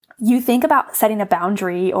you think about setting a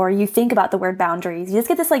boundary or you think about the word boundaries, you just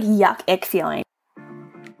get this like yuck, ick feeling.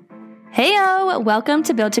 Heyo, welcome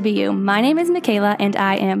to Build to Be You. My name is Michaela and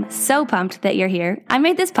I am so pumped that you're here. I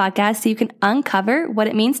made this podcast so you can uncover what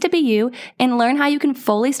it means to be you and learn how you can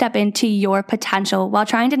fully step into your potential while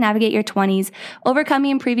trying to navigate your 20s,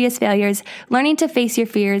 overcoming previous failures, learning to face your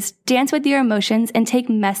fears, dance with your emotions, and take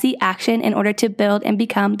messy action in order to build and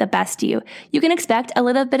become the best you. You can expect a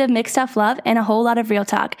little bit of mixed tough love and a whole lot of real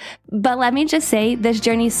talk. But let me just say, this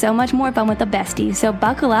journey is so much more fun with a bestie, so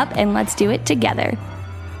buckle up and let's do it together.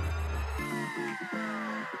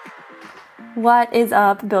 What is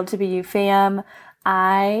up, Build to Be You fam?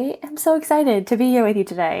 I am so excited to be here with you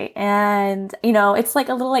today. And, it's like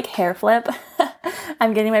a little like hair flip.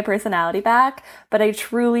 I'm getting my personality back, but I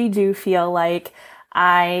truly do feel like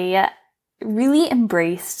I really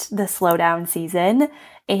embraced the slowdown season.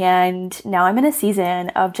 And now I'm in a season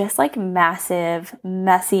of just like massive,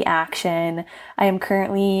 messy action. I am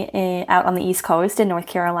currently out on the East Coast in North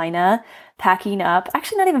Carolina, packing up,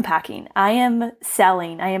 actually not even packing. I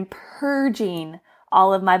am purging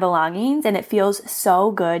all of my belongings, and it feels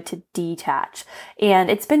so good to detach. And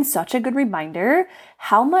it's been such a good reminder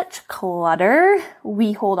how much clutter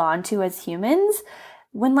we hold on to as humans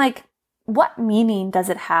when what meaning does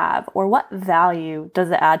it have or what value does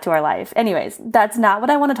it add to our life? Anyways, that's not what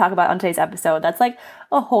I want to talk about on today's episode. That's like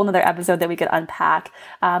a whole nother episode that we could unpack.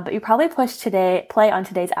 But you probably play on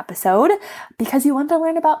today's episode because you want to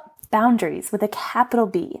learn about boundaries with a capital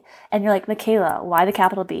B. And you're like, Michaela, why the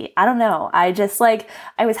capital B? I don't know. I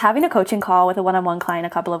was having a coaching call with a one-on-one client a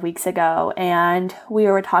couple of weeks ago, and we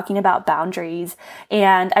were talking about boundaries.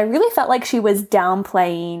 And I really felt like she was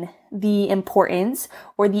downplaying the importance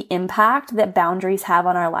or the impact that boundaries have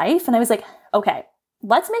on our life. And I was like, okay,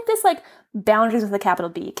 let's make this like boundaries with a capital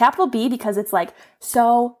B. Capital B because it's like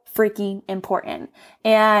so freaking important.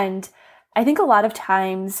 And I think a lot of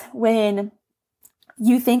times when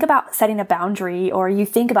you think about setting a boundary or you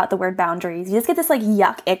think about the word boundaries, you just get this like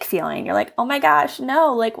yuck, ick feeling. You're like, oh my gosh,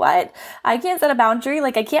 no, like what? I can't set a boundary.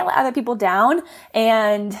 Like I can't let other people down.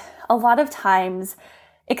 And a lot of times,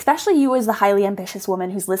 especially you as the highly ambitious woman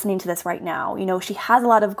who's listening to this right now, she has a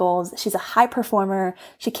lot of goals. She's a high performer.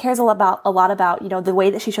 She cares a lot about, the way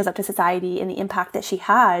that she shows up to society and the impact that she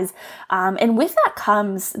has. And with that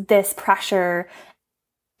comes this pressure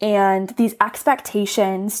and these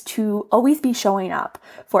expectations to always be showing up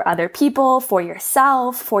for other people, for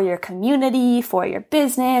yourself, for your community, for your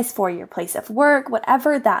business, for your place of work,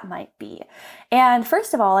 whatever that might be. And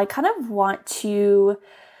first of all, I kind of want to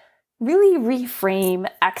really reframe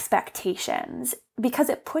expectations because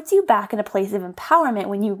it puts you back in a place of empowerment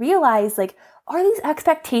when you realize are these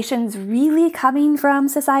expectations really coming from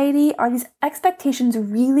society? Are these expectations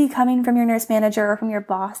really coming from your nurse manager or from your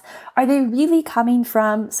boss? Are they really coming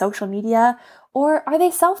from social media? Or are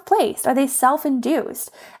they self-placed? Are they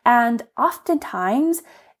self-induced? And oftentimes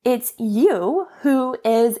it's you who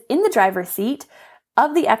is in the driver's seat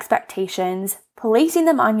of the expectations, placing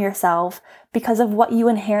them on yourself because of what you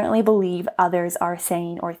inherently believe others are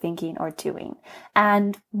saying or thinking or doing.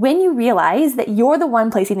 And when you realize that you're the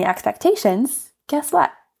one placing the expectations, guess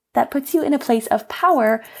what? That puts you in a place of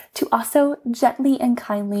power to also gently and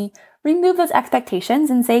kindly remove those expectations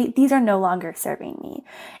and say, these are no longer serving me.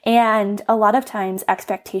 And a lot of times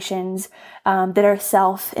expectations that are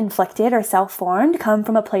self-inflicted or self-formed come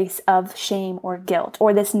from a place of shame or guilt,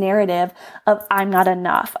 or this narrative of I'm not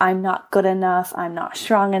enough, I'm not good enough, I'm not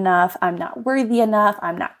strong enough, I'm not worthy enough,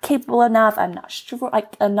 I'm not capable enough, I'm not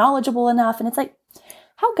knowledgeable enough. And it's like,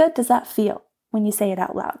 how good does that feel when you say it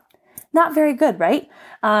out loud? Not very good, right?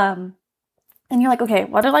 And you're like, okay,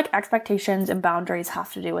 what do expectations and boundaries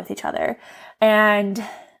have to do with each other? And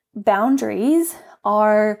boundaries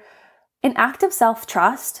are an act of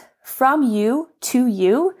self-trust from you to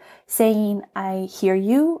you, saying, I hear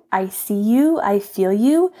you, I see you, I feel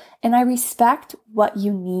you, and I respect what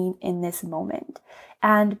you need in this moment.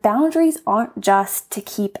 And boundaries aren't just to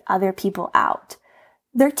keep other people out.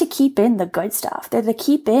 They're to keep in the good stuff. They're to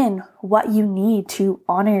keep in what you need to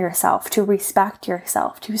honor yourself, to respect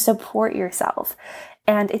yourself, to support yourself.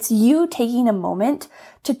 And it's you taking a moment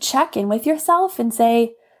to check in with yourself and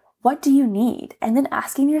say, what do you need? And then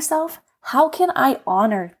asking yourself, how can I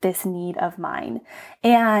honor this need of mine?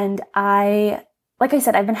 And like I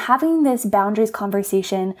said, I've been having this boundaries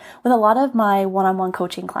conversation with a lot of my one-on-one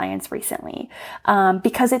coaching clients recently,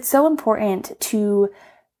 because it's so important to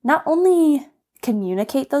not only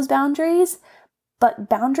communicate those boundaries, But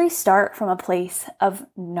boundaries start from a place of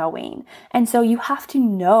knowing. And so you have to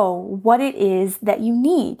know what it is that you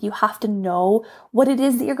need. You have to know what it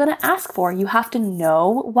is that you're going to ask for. You have to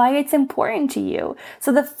know why it's important to you.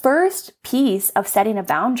 So the first piece of setting a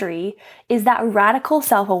boundary is that radical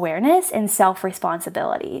self-awareness and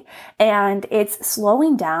self-responsibility. And it's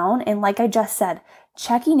slowing down. And like I just said,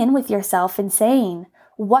 checking in with yourself and saying,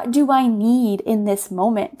 what do I need in this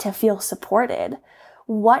moment to feel supported?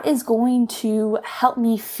 What is going to help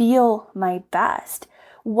me feel my best?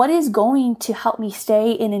 What is going to help me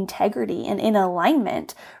stay in integrity and in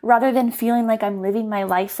alignment rather than feeling like I'm living my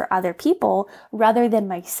life for other people rather than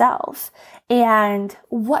myself? And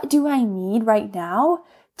what do I need right now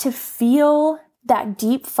to feel that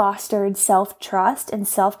deep fostered self-trust and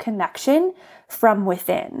self-connection from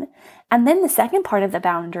within? And then the second part of the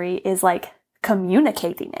boundary is like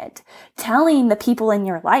communicating it, telling the people in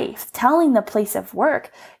your life, telling the place of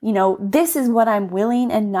work, this is what I'm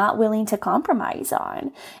willing and not willing to compromise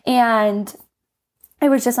on. And I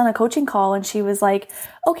was just on a coaching call and she was like,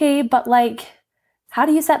 okay, but like, how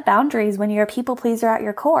do you set boundaries when you're a people pleaser at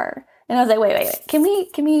your core? And I was like, wait, can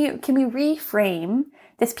we reframe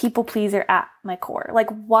this people pleaser at my core?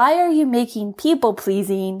 Like, why are you making people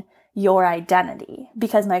pleasing your identity?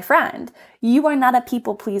 Because my friend, you are not a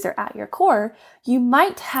people pleaser at your core. You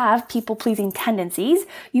might have people pleasing tendencies.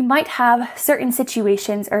 You might have certain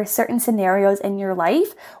situations or certain scenarios in your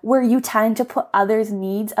life where you tend to put others'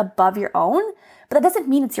 needs above your own. But that doesn't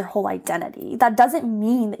mean it's your whole identity. That doesn't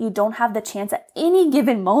mean that you don't have the chance at any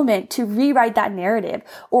given moment to rewrite that narrative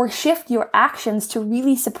or shift your actions to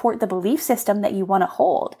really support the belief system that you want to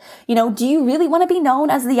hold. Do you really want to be known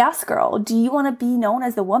as the yes girl? Do you want to be known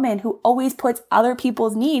as the woman who always puts other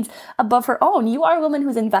people's needs above her own? You are a woman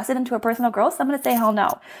who's invested into her personal growth, so I'm going to say hell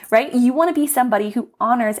no, right? You want to be somebody who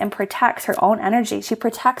honors and protects her own energy. She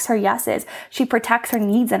protects her yeses. She protects her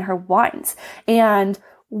needs and her wants. And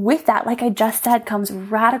with that, like I just said, comes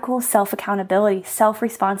radical self-accountability,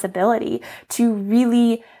 self-responsibility to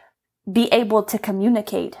really be able to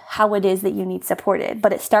communicate how it is that you need supported.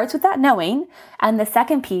 But it starts with that knowing. And the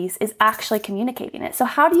second piece is actually communicating it. So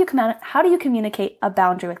how do you communicate a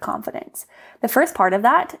boundary with confidence? The first part of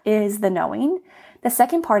that is the knowing. The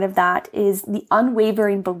second part of that is the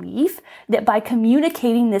unwavering belief that by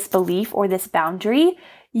communicating this belief or this boundary,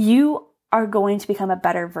 you are going to become a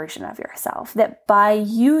better version of yourself. That by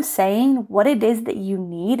you saying what it is that you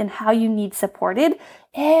need and how you need supported,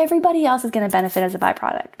 everybody else is going to benefit as a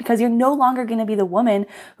byproduct, because you're no longer going to be the woman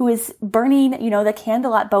who is burning, the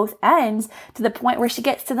candle at both ends to the point where she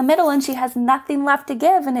gets to the middle and she has nothing left to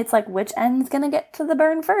give. And it's like, which end's going to get to the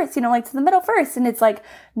burn first, to the middle first. And it's like,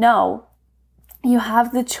 no, you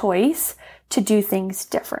have the choice to do things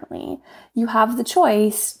differently. You have the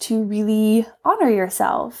choice to really honor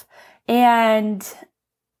yourself. And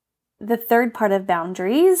the third part of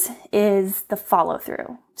boundaries is the follow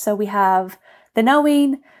through. So we have the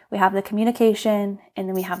knowing, we have the communication, and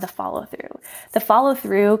then we have the follow through. The follow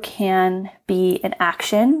through can be an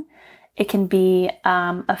action. It can be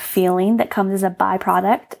a feeling that comes as a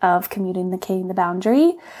byproduct of communicating the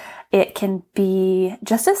boundary. It can be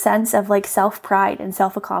just a sense of like self-pride and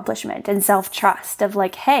self-accomplishment and self-trust of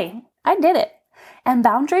like, hey, I did it. And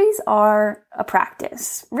boundaries are a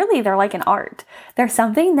practice. Really, they're like an art. They're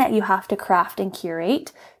something that you have to craft and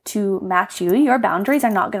curate to match you. Your boundaries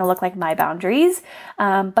are not going to look like my boundaries,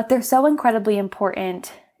 but they're so incredibly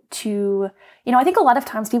important to, I think a lot of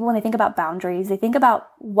times people, when they think about boundaries, they think about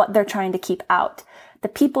what they're trying to keep out. The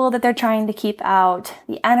people that they're trying to keep out,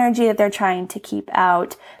 the energy that they're trying to keep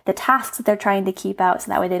out, the tasks that they're trying to keep out, so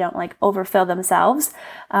that way they don't like overfill themselves.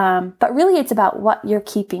 But really it's about what you're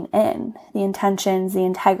keeping in, the intentions, the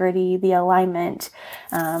integrity, the alignment,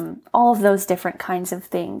 all of those different kinds of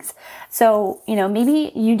things. So,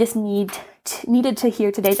 maybe you just needed to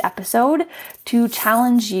hear today's episode to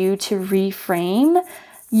challenge you to reframe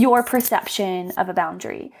your perception of a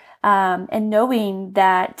boundary, and knowing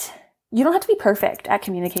that you don't have to be perfect at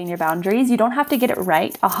communicating your boundaries. You don't have to get it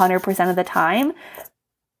right 100% of the time.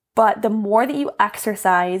 But the more that you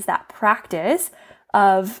exercise that practice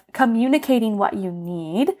of communicating what you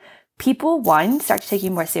need, people, one, start to take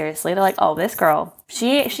you more seriously. They're like, oh, this girl,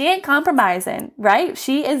 she ain't compromising, right?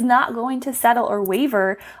 She is not going to settle or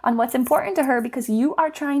waver on what's important to her because you are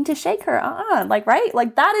trying to shake her. Right?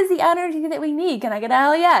 Like that is the energy that we need. Can I get a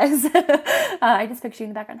hell yes? I just picture you in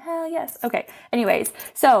the background. Hell yes. Okay. Anyways,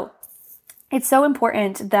 so it's so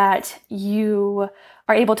important that you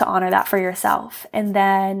are able to honor that for yourself, and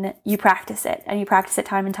then you practice it, and you practice it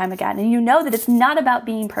time and time again. And you know that it's not about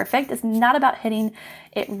being perfect. It's not about hitting,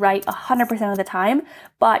 it right 100% of the time,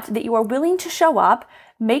 but that you are willing to show up,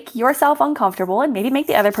 make yourself uncomfortable and maybe make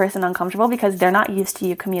the other person uncomfortable because they're not used to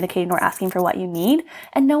you communicating or asking for what you need,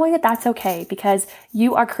 and knowing that that's okay because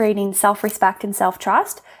you are creating self-respect and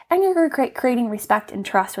self-trust, and you're creating respect and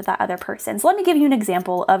trust with that other person. So let me give you an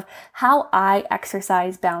example of how I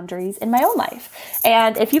exercise boundaries in my own life.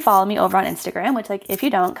 And if you follow me over on Instagram, which if you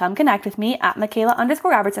don't, come connect with me at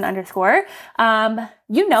Michaela_Robertson_.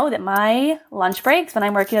 You know that my lunch breaks when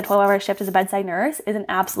I'm working a 12-hour shift as a bedside nurse is an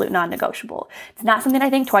absolute non-negotiable. It's not something I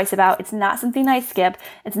think twice about. It's not something I skip.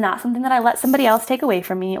 It's not something that I let somebody else take away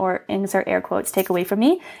from me, or insert air quotes, take away from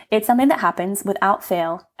me. It's something that happens without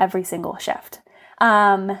fail every single shift.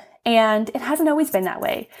 And it hasn't always been that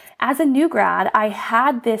way. As a new grad, I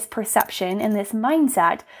had this perception and this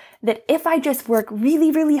mindset that if I just work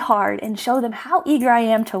really, really hard and show them how eager I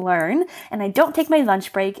am to learn, and I don't take my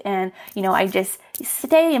lunch break, and, I just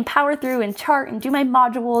stay and power through and chart and do my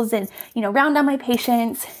modules and, round down my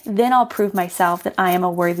patients, then I'll prove myself that I am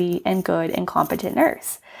a worthy and good and competent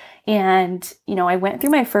nurse. And, I went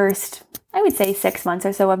through my first, I would say 6 months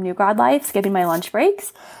or so of new grad life, skipping my lunch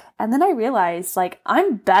breaks. And then I realized,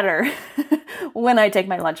 I'm better when I take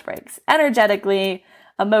my lunch breaks, energetically,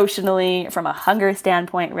 emotionally, from a hunger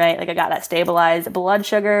standpoint, right? I got that stabilized blood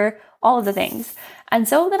sugar, all of the things. And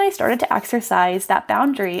so then I started to exercise that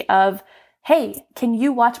boundary of, hey, can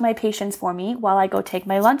you watch my patients for me while I go take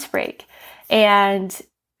my lunch break? And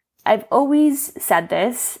I've always said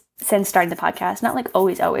this since starting the podcast, not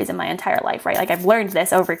always in my entire life, right? I've learned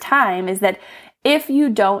this over time, is that if you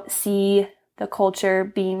don't see the culture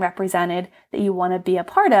being represented that you want to be a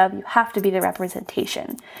part of, you have to be the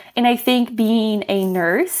representation. And I think being a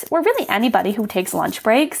nurse, or really anybody who takes lunch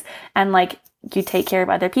breaks and you take care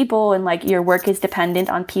of other people, and your work is dependent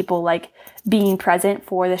on people being present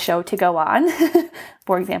for the show to go on.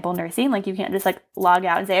 For example, nursing, you can't just log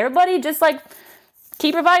out and say, everybody just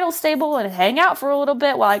keep your vitals stable and hang out for a little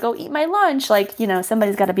bit while I go eat my lunch.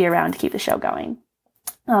 Somebody's got to be around to keep the show going.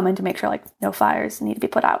 And to make sure no fires need to be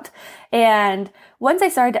put out. And once I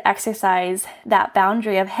started to exercise that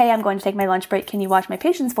boundary of, hey, I'm going to take my lunch break, can you watch my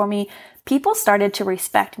patients for me? People started to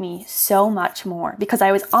respect me so much more because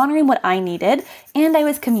I was honoring what I needed, and I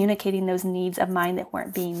was communicating those needs of mine that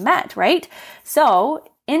weren't being met, right? So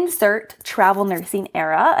insert travel nursing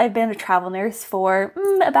era. I've been a travel nurse for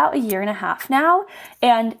about 1.5 years now,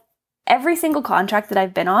 and every single contract that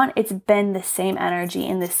I've been on, it's been the same energy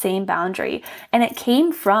and the same boundary. And it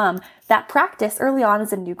came from that practice early on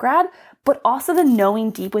as a new grad, but also the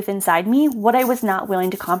knowing deep within inside me what I was not willing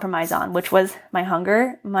to compromise on, which was my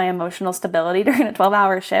hunger, my emotional stability during a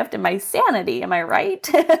 12-hour shift, and my sanity. Am I right?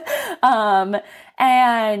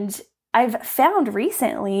 And I've found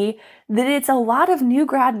recently that it's a lot of new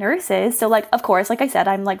grad nurses. So of course, I said,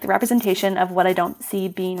 I'm the representation of what I don't see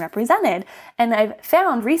being represented. And I've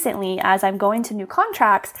found recently, as I'm going to new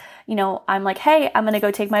contracts, I'm hey, I'm going to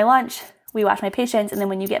go take my lunch. We watch my patients. And then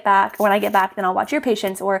when I get back, then I'll watch your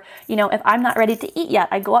patients. Or, if I'm not ready to eat yet,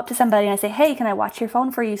 I go up to somebody and I say, hey, can I watch your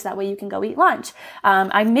phone for you so that way you can go eat lunch?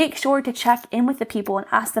 I make sure to check in with the people and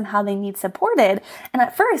ask them how they need supported. And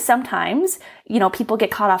at first, sometimes, people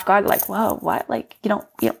get caught off guard, whoa, what? You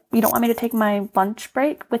don't want me to take my lunch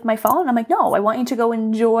break with my phone? I'm no, I want you to go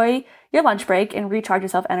enjoy your lunch break and recharge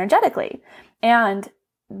yourself energetically. And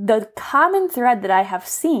the common thread that I have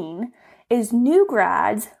seen is new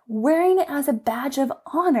grads wearing it as a badge of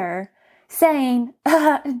honor, saying,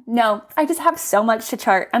 no, I just have so much to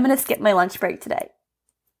chart. I'm going to skip my lunch break today.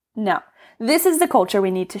 No, this is the culture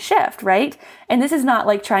we need to shift, right? And this is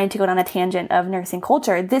not trying to go down a tangent of nursing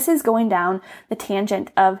culture. This is going down the tangent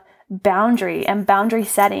of boundary and boundary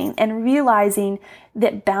setting, and realizing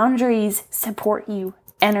that boundaries support you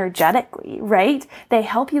energetically, right? They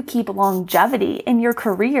help you keep longevity in your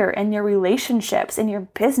career and your relationships and your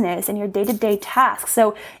business and your day-to-day tasks.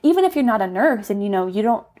 So even if you're not a nurse and you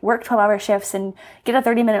don't work 12-hour shifts and get a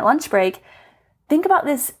 30-minute lunch break, think about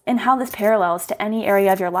this and how this parallels to any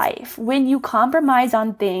area of your life. When you compromise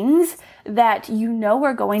on things that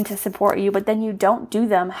are going to support you, but then you don't do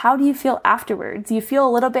them, how do you feel afterwards? You feel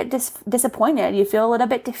a little bit disappointed. You feel a little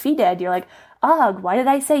bit defeated. You're ugh, why did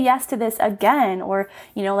I say yes to this again? Or,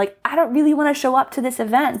 I don't really want to show up to this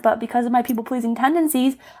event, but because of my people-pleasing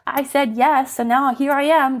tendencies, I said yes. So now here I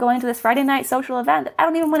am going to this Friday night social event that I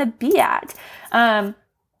don't even want to be at.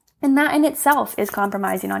 And that in itself is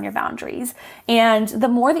compromising on your boundaries. And the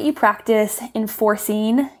more that you practice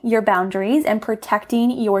enforcing your boundaries and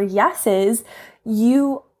protecting your yeses,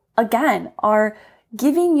 you, again, are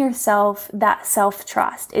giving yourself that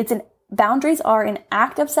self-trust. Boundaries are an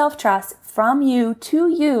act of self-trust from you to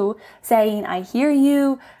you, saying, I hear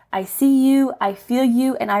you, I see you, I feel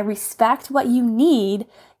you, and I respect what you need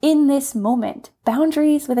in this moment.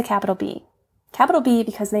 Boundaries with a capital B. Capital B,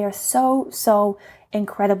 because they are so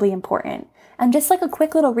incredibly important. And just like a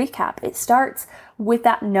quick little recap, it starts with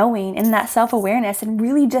that knowing and that self-awareness and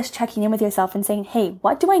really just checking in with yourself and saying, hey,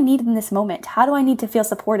 what do I need in this moment? How do I need to feel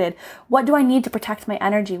supported? What do I need to protect my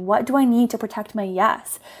energy? What do I need to protect my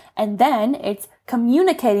yes? And then it's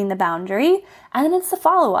communicating the boundary, and then it's the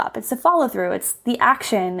follow-up, it's the follow-through, it's the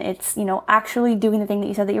action, it's, actually doing the thing that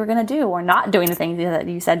you said that you were going to do, or not doing the thing that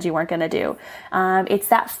you said you weren't going to do. It's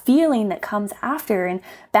that feeling that comes after, and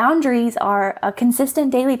boundaries are a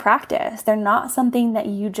consistent daily practice. They're not something that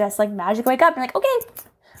you just like magically wake up and like, okay,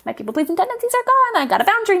 my people-pleasing tendencies are gone, I got a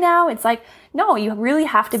boundary now. It's like, no, you really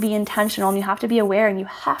have to be intentional, and you have to be aware, and you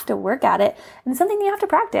have to work at it. And it's something that you have to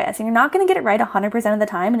practice, and you're not going to get it right 100% of the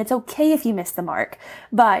time. And it's okay if you miss the mark,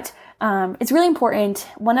 but it's really important.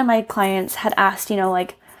 One of my clients had asked, I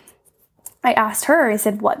asked her, I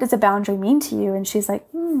said, what does a boundary mean to you? And she's like,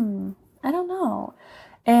 I don't know.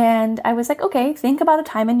 And I was like, okay, think about a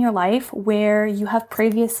time in your life where you have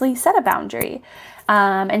previously set a boundary.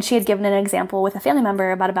 And she had given an example with a family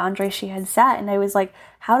member about a boundary she had set. And I was like,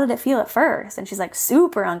 how did it feel at first? And she's like,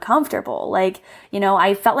 super uncomfortable. Like,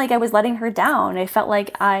 I felt like I was letting her down. I felt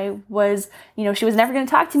like I was, she was never going to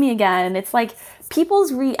talk to me again. And it's like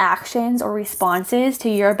people's reactions or responses to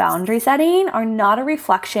your boundary setting are not a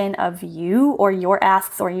reflection of you or your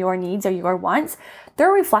asks or your needs or your wants.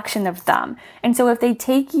 They're a reflection of them. And so if they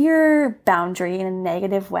take your boundary in a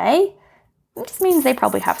negative way, it just means they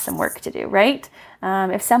probably have some work to do, right?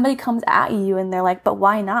 If somebody comes at you and they're like, but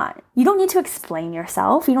why not? You don't need to explain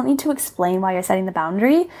yourself. You don't need to explain why you're setting the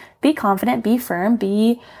boundary. Be confident, be firm,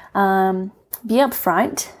 be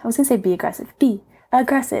upfront. I was going to say be aggressive. Be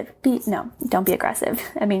aggressive. No, don't be aggressive.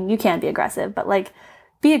 I mean, you can be aggressive, but like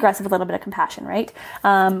be aggressive with a little bit of compassion, right?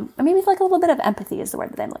 Or maybe like a little bit of empathy is the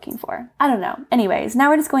word that I'm looking for. I don't know. Anyways, now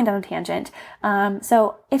we're just going down a tangent.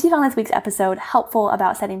 So if you found this week's episode helpful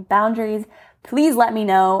about setting boundaries, please let me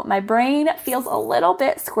know. My brain feels a little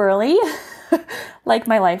bit squirrely, like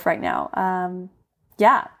my life right now.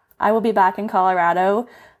 I will be back in Colorado,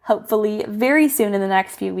 hopefully very soon in the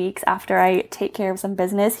next few weeks after I take care of some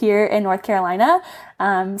business here in North Carolina.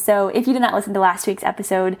 So if you did not listen to last week's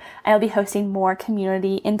episode, I'll be hosting more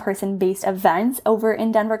community in-person based events over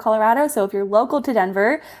in Denver, Colorado. So if you're local to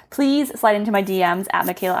Denver, please slide into my DMs at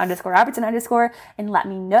Michaela_Robertson_ and let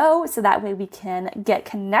me know, so that way we can get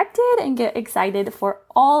connected and get excited for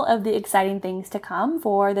all of the exciting things to come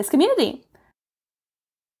for this community.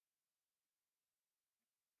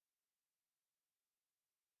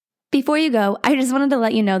 Before you go, I just wanted to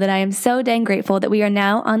let you know that I am so dang grateful that we are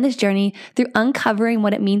now on this journey through uncovering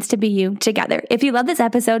what it means to be you together. If you love this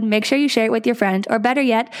episode, make sure you share it with your friend, or better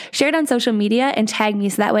yet, share it on social media and tag me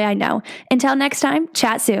so that way I know. Until next time,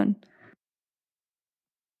 chat soon.